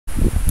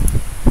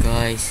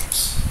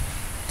guys,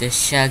 the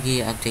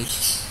Shaggy update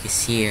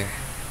is here.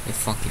 The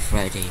Funky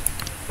Friday.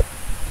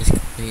 Let's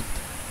complete.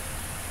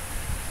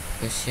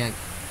 Where's Shaggy?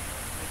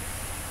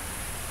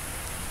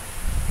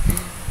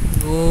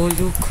 Oh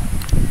look!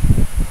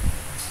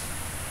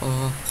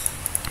 Oh,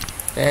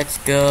 let's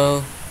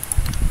go.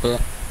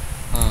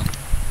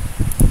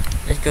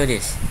 Let's go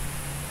this.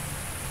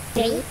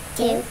 3,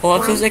 2, oh,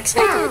 I'm so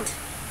excited.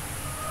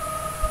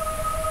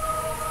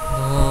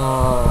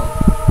 Oh.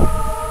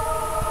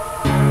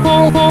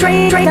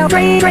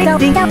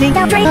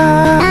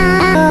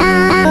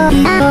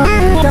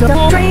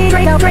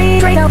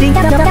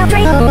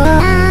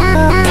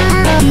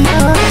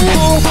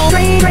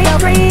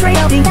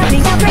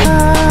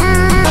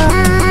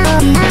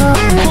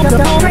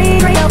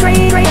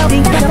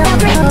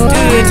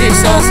 Dude, this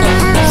is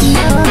awesome.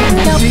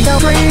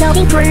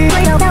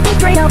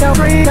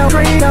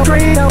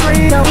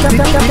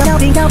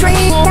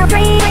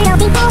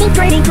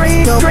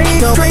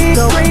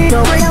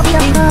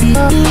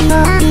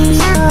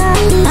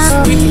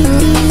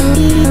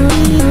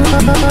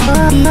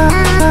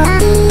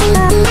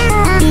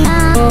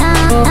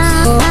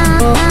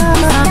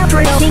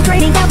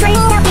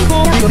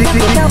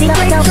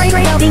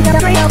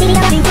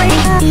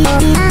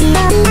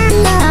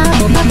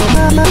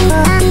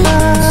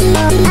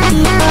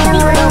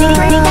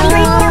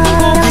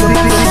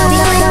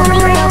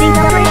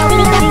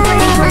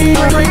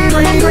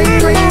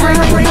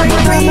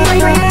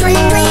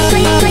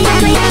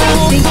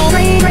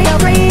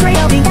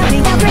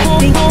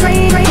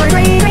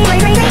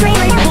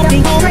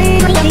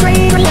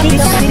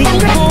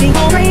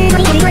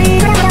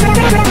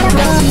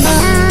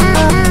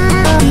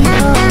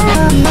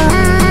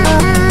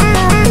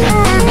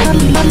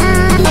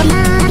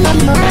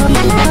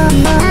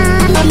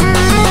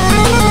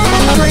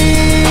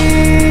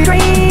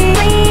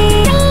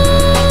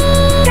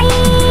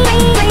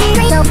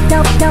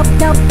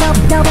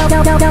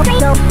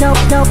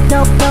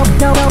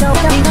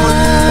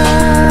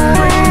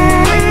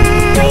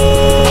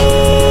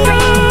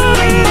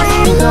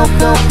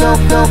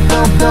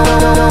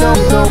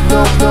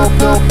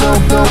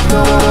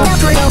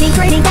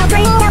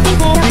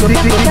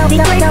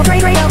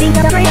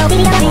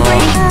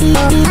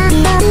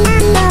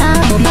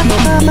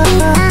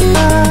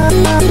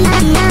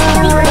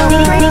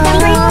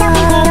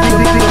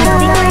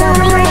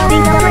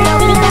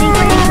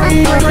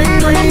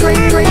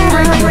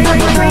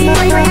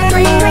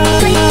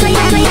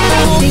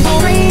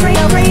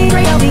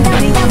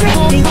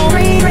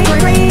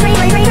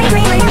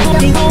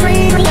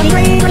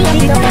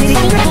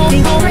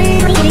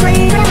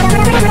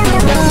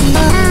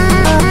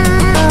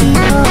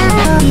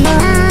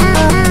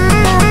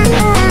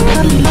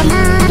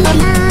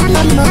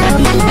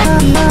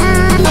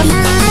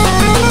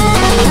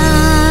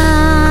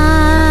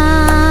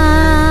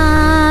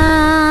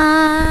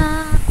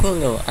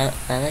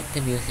 I like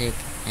the music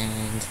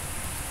and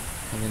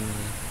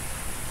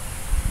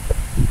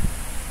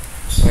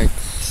right,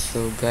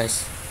 so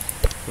guys,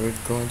 we're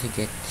going to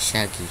get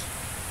Shaggy,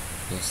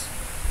 yes,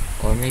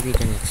 or maybe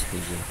the next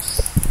video.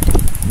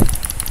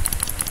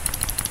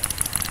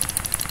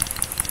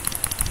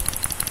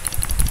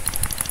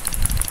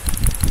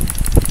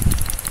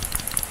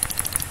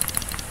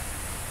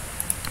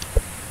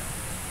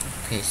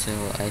 Okay, so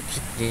I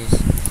picked this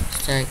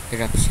strike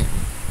eruption.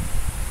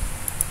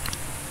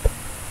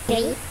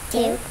 3,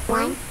 2,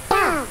 1,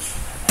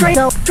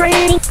 go!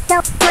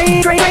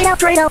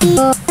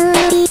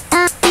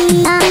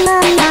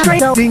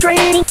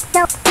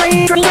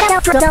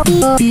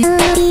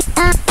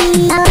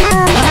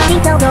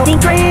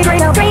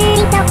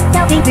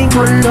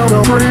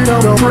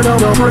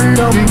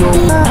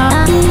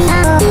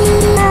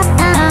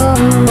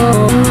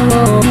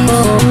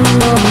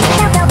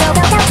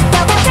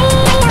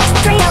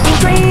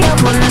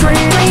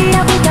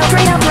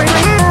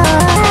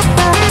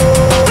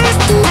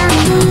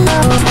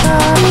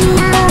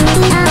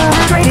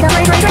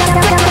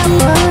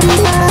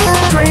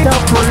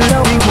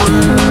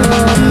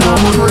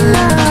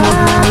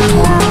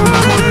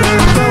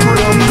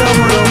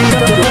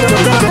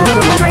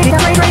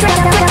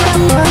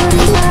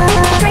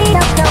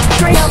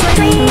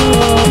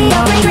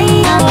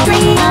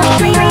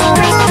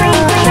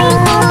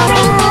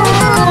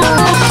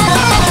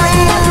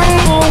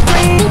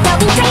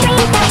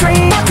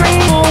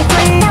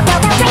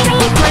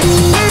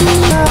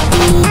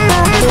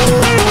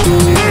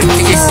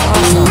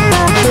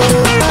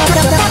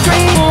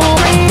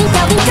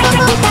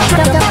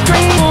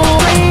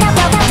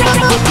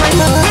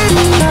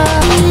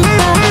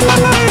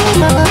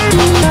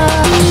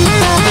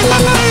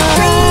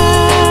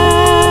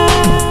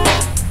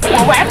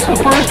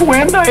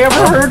 Wind I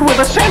ever heard with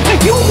a sense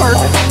of humor.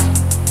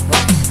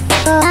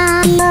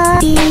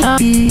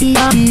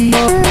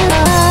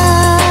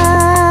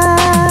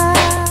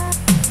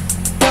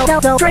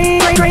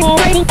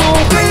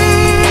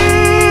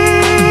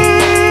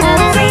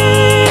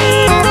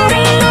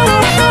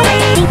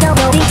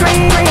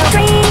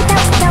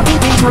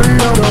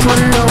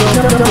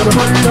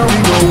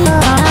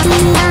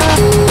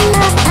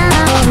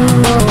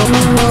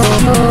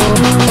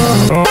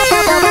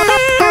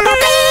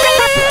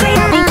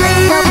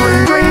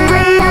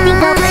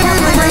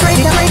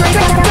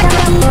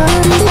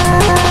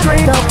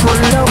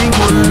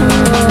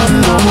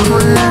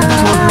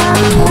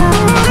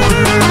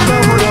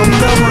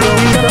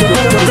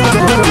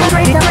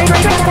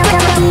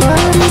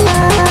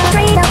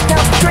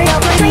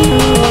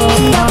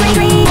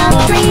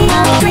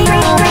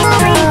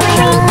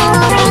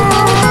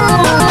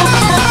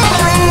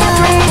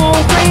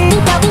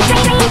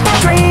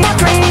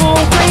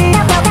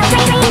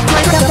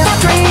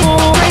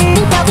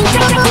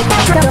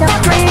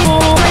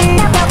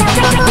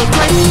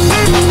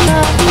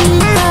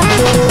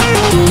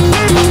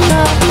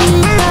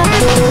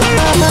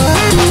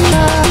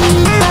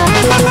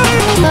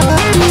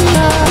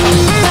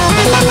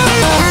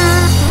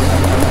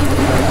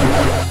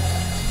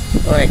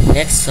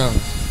 song.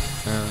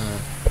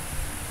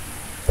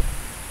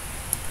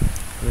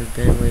 We're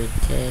gonna wait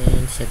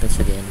 10 seconds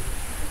again.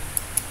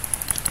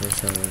 Okay,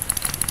 so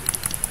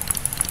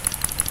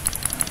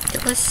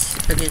it was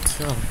a good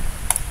song.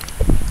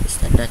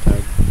 It's not that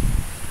hard.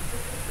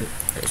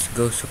 Let's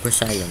go Super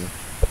Saiyan.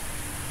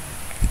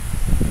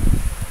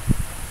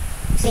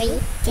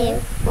 3,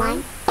 2,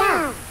 1,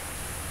 go!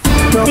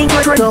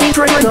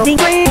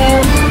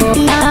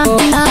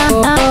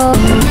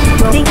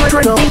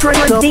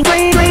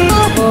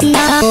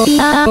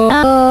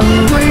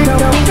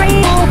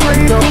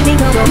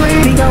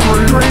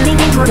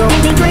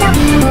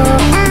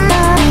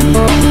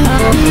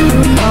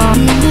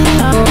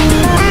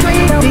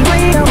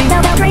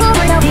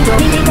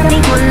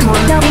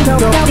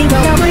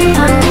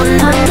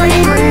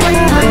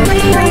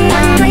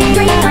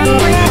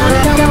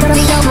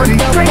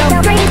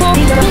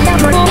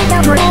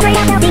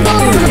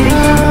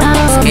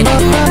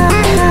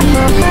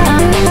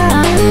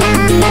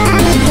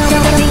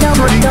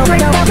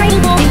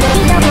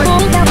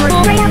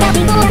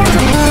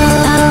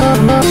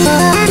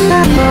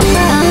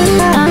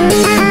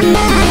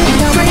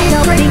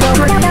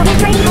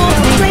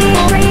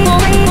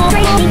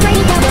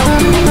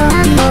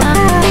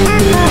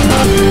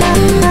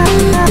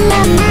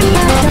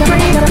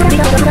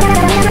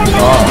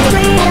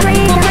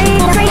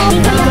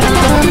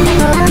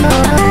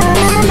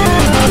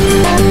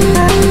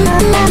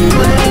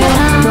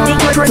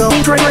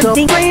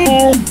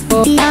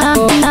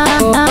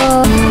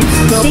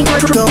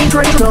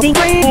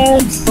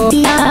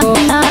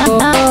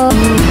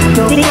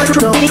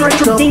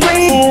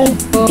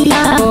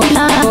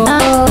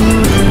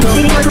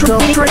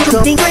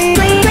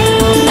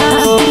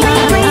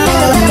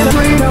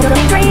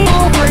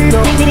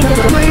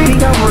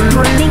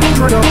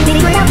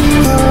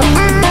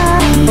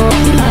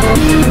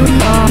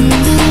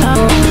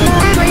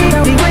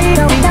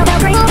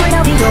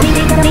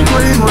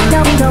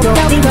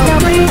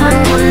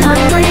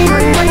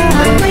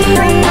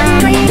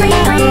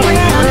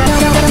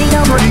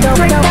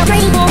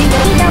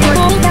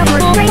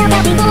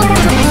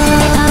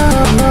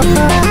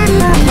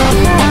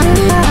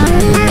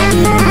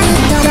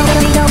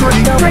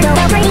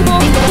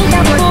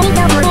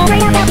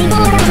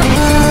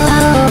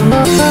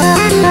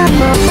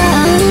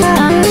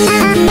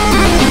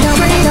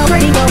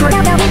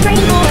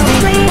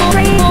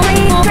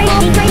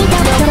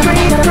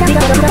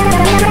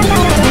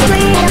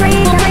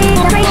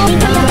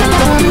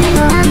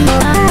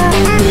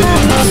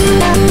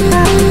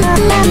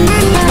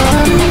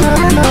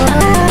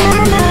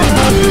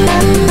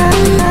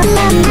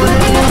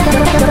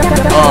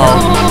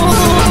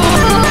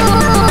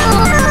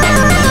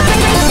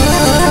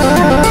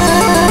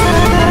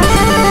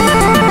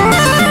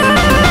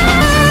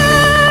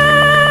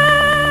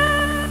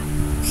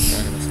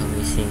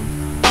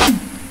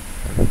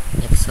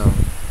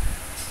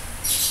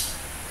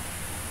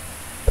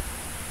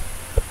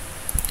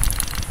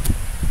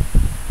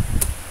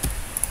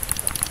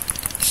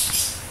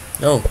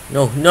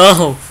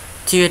 No!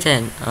 Tier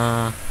 10.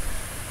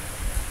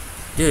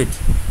 Dude,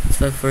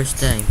 it's my first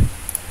time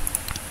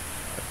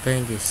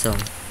playing this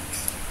song.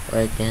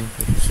 Right then,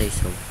 if you say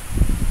so.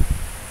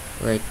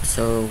 Right,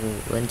 so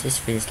when this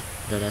finishes,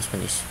 the last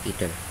one is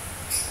Peter.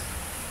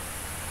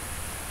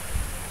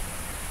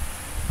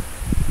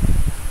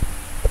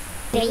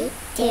 Three,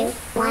 two,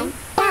 one,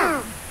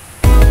 go!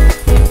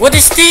 What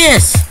is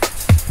this?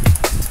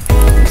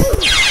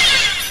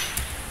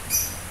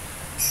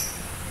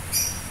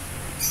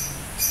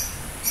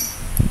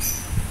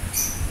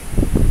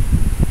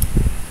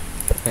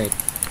 Right.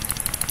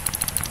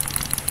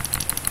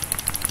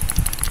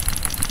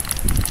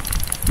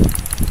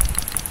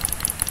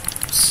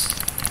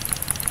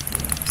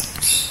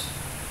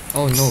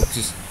 Oh no,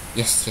 please.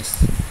 Yes.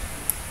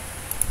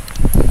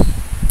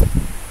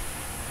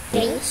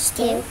 3,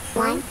 2,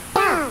 1,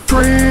 go!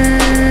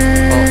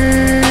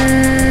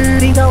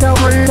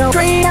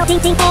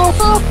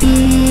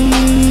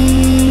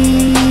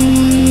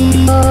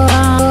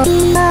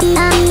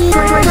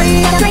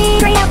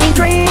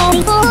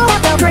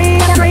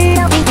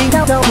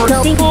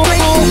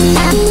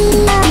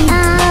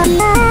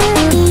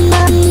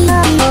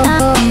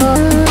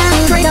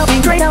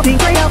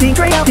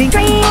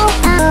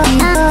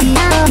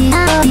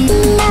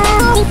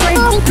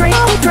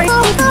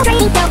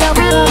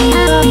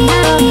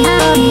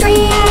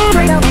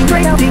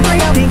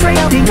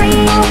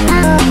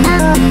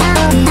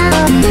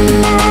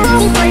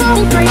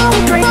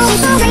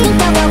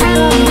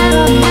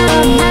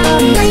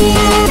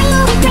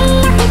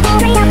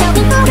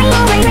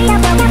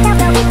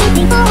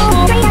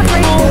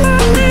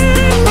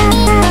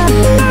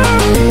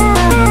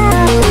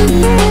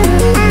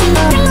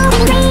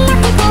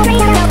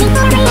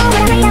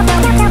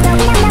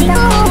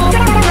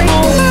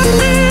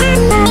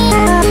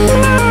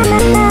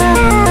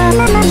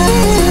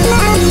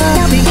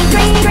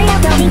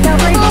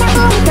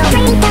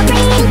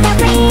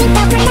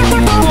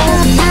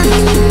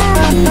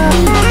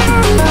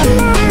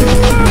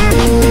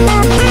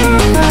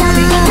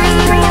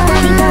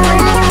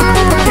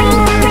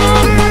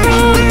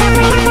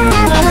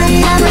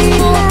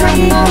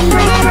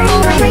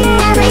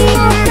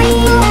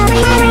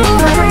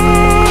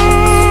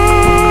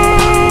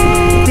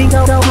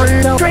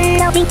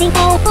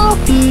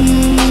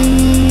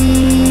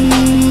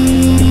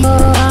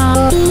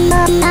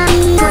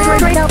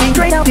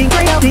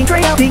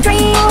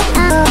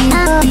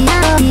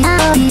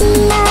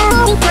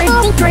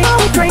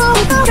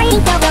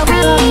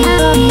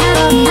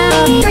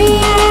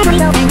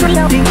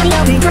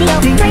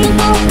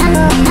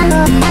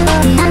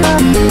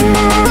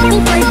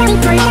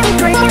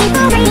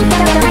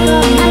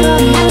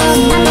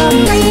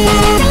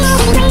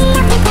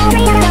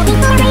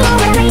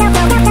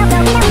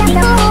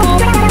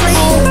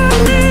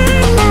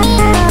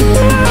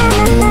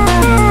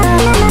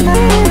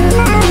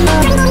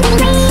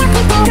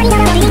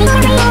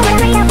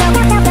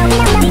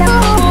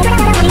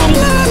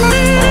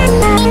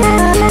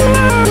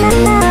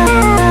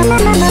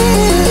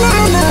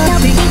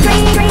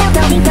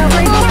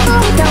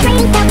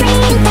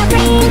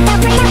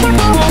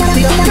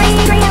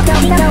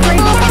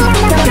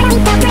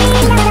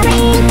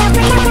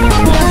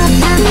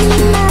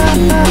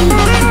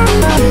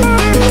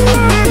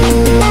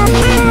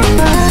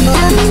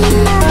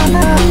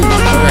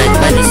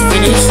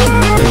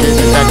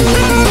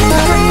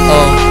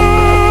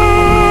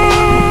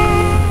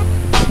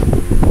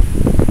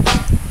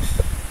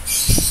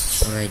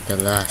 The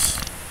last.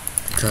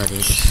 Got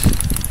it.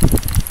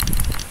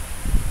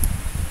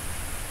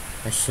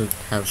 I should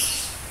have.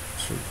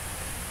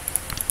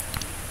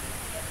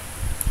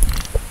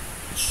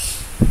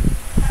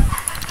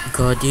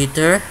 God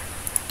eater.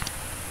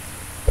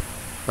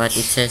 But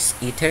it says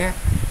eater.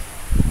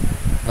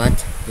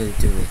 But we'll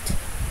do it.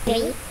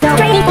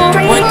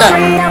 What the?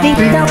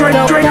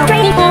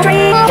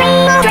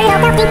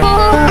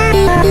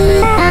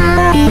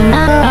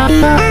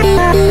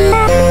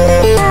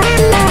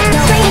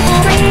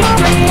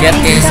 Get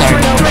this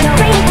art.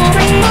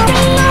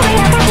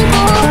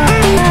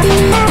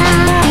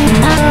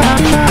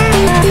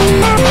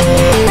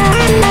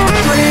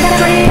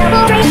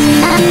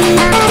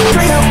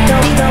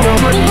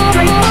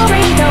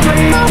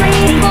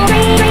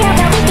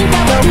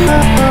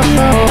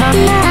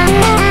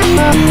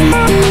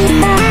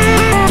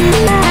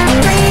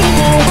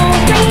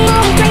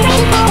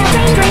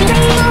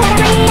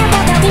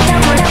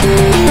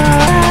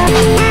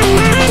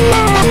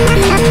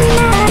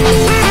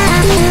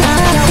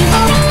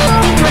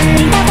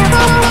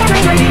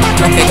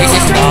 Okay, this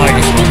is the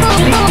hardest one.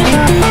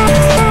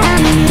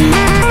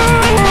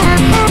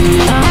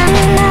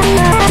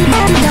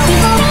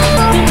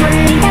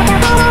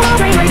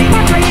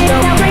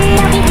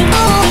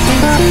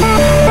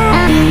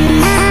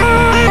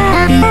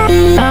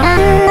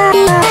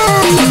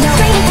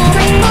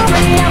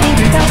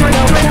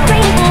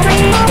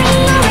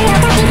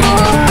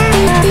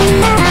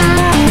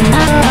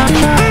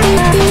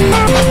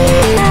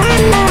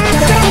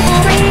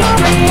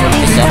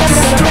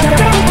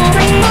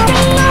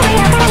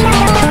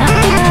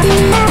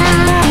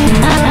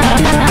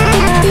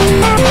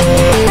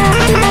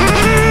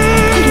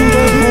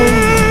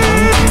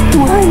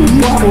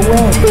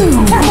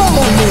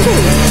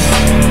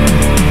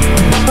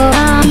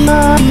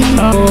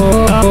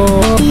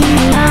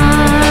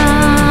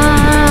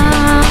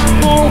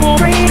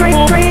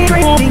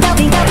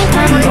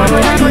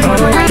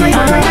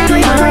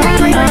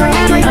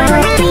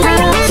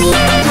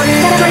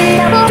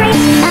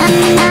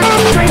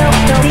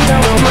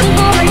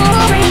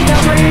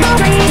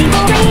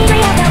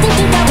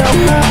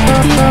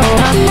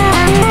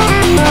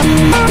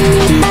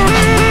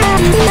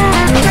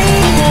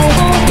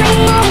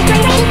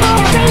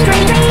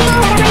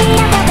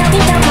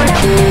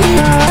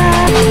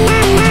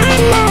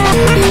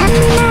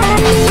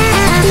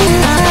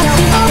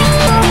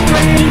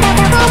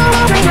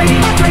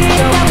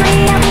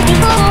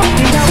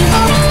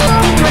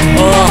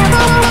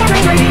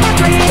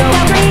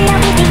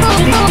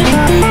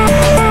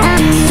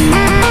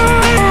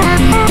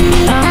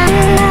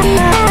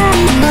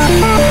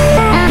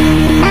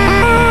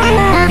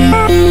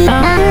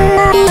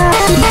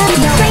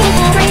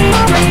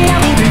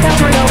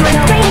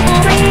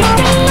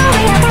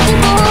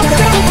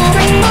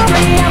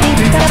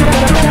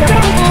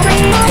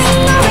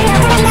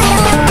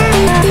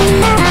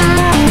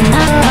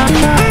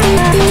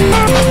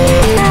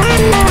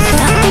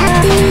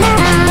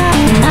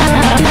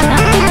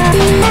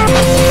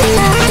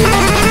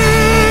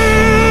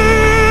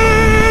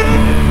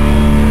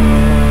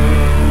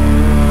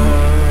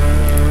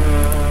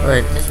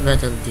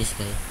 Battle this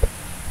guy.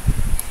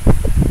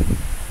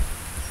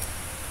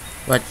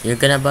 What, you're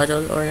gonna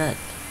battle or not?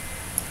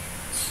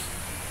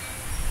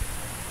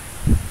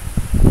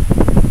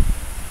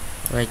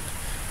 Right.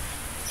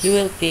 You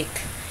will pick.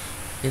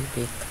 You'll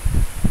pick.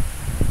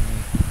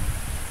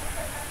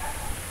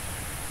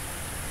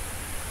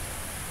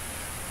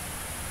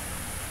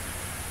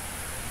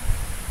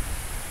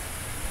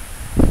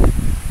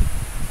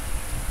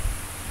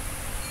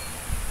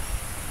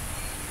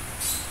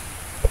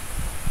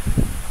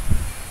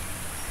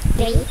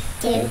 3,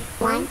 2,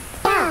 1,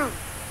 go!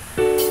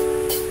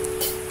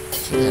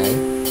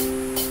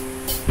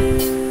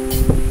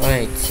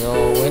 Alright, so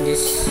when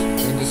this song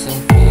finishes,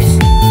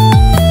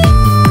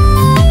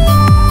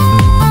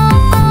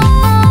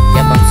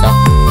 yep, I'm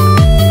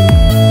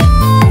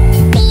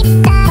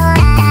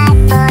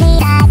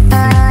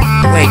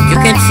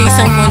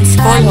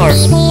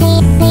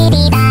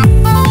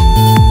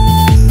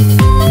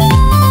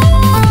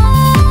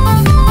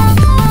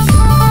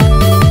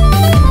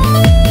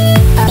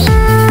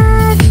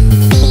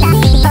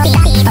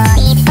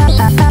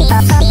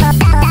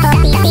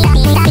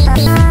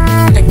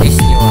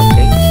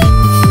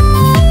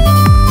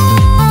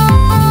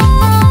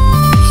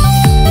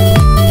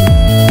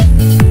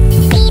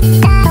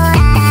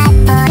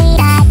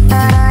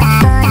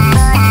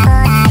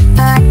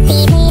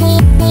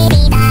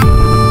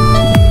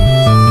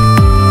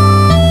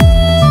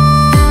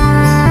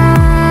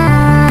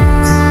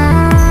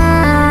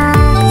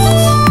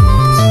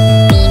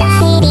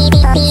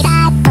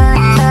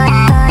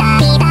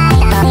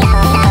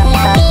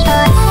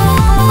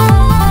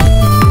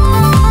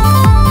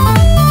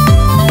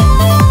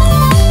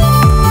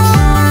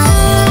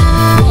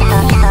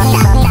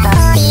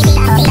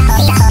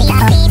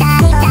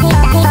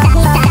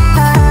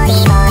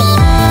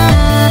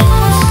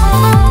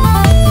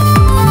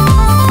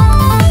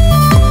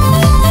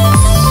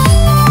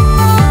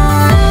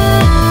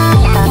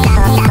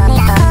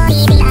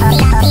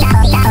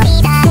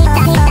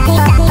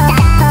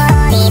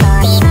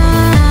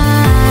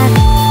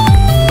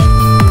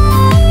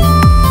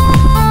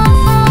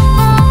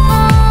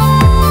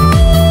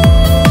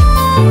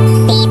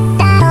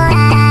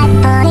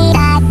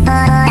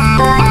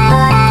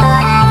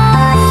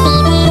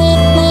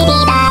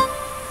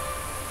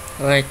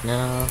Right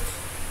now,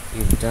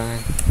 you've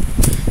done.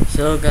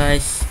 So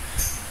guys,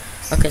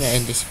 how can I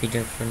end this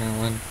video for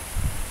now on?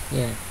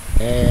 Yeah,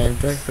 and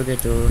don't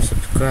forget to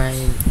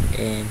subscribe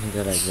and hit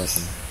the like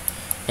button.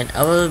 And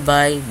I will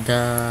buy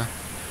the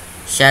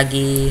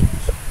Shaggy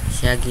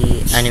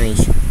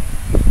animation.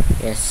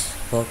 Yes,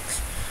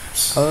 folks.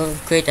 I will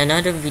create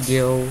another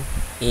video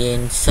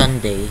in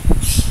Sunday.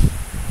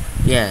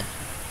 Yeah.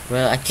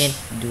 Well, I can't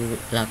do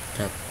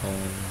laptop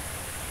on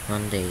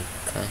Monday,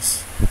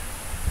 cause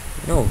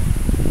no.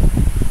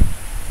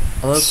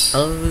 I'll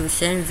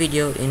send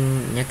video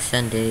in next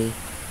Sunday,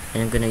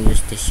 and I'm gonna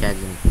use this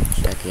Shaggy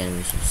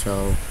animation.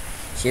 So,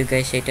 see you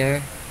guys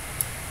later.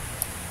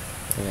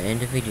 I'm gonna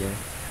end the video.